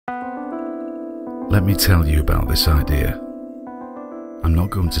Let me tell you about this idea. I'm not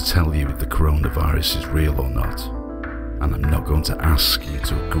going to tell you if the coronavirus is real or not, and I'm not going to ask you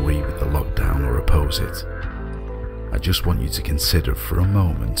to agree with the lockdown or oppose it. I just want you to consider for a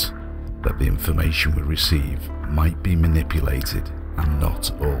moment that the information we receive might be manipulated and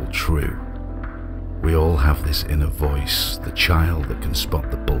not all true. We all have this inner voice, the child that can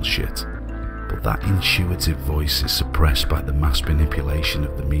spot the bullshit, but that intuitive voice is suppressed by the mass manipulation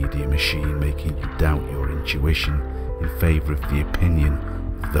of the media machine, making you doubt your intuition in favour of the opinion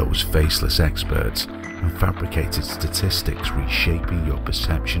of those faceless experts and fabricated statistics, reshaping your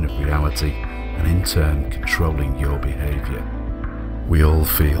perception of reality and in turn controlling your behaviour. We all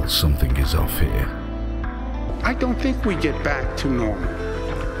feel something is off here. I don't think we get back to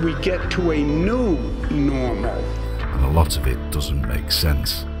normal. We get to a new normal. And a lot of it doesn't make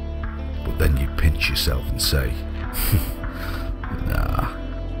sense. But then you pinch yourself and say, nah,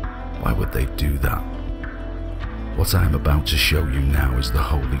 why would they do that? What I am about to show you now is the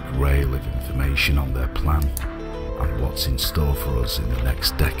holy grail of information on their plan and what's in store for us in the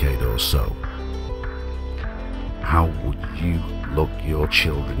next decade or so. How would you look your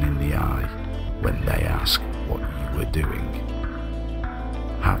children in the eye when they ask what you were doing?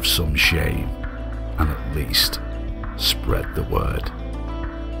 Have some shame and at least spread the word.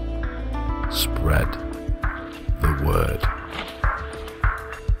 Spread the word.